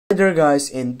Hi there guys,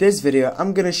 in this video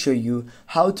I'm gonna show you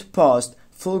how to post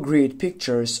full grid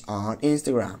pictures on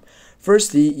Instagram.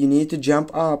 Firstly, you need to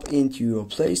jump up into your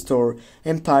Play Store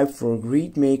and type for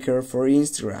Grid Maker for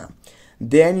Instagram.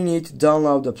 Then you need to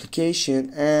download the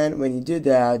application, and when you do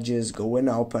that, just go and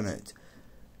open it.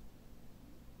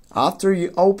 After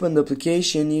you open the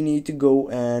application, you need to go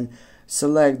and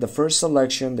select the first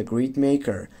selection, the Grid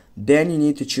Maker. Then you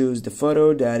need to choose the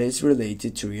photo that is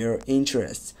related to your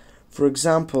interests. For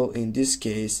example, in this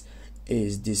case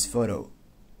is this photo.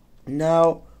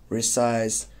 Now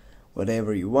resize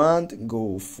whatever you want,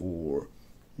 go for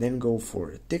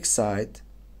the thick side.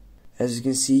 As you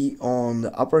can see on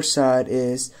the upper side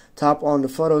is tap on the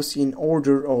photos in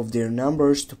order of their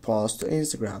numbers to post to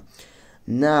Instagram.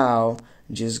 Now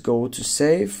just go to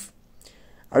save.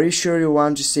 Are you sure you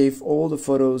want to save all the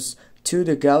photos to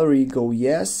the gallery? Go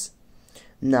yes.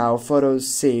 Now photos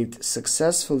saved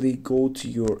successfully, go to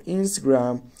your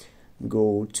Instagram,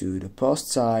 go to the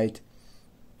post side.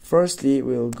 Firstly,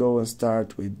 we'll go and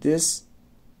start with this.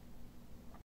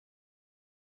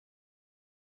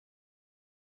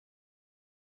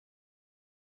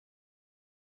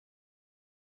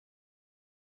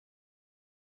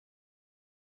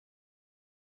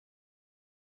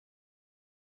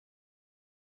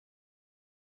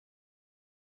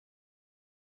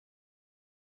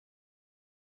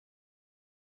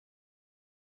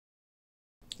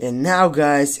 And now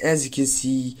guys, as you can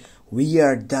see, we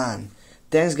are done.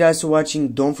 Thanks guys for watching.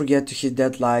 Don't forget to hit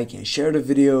that like and share the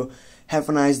video. Have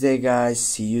a nice day guys.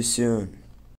 See you soon.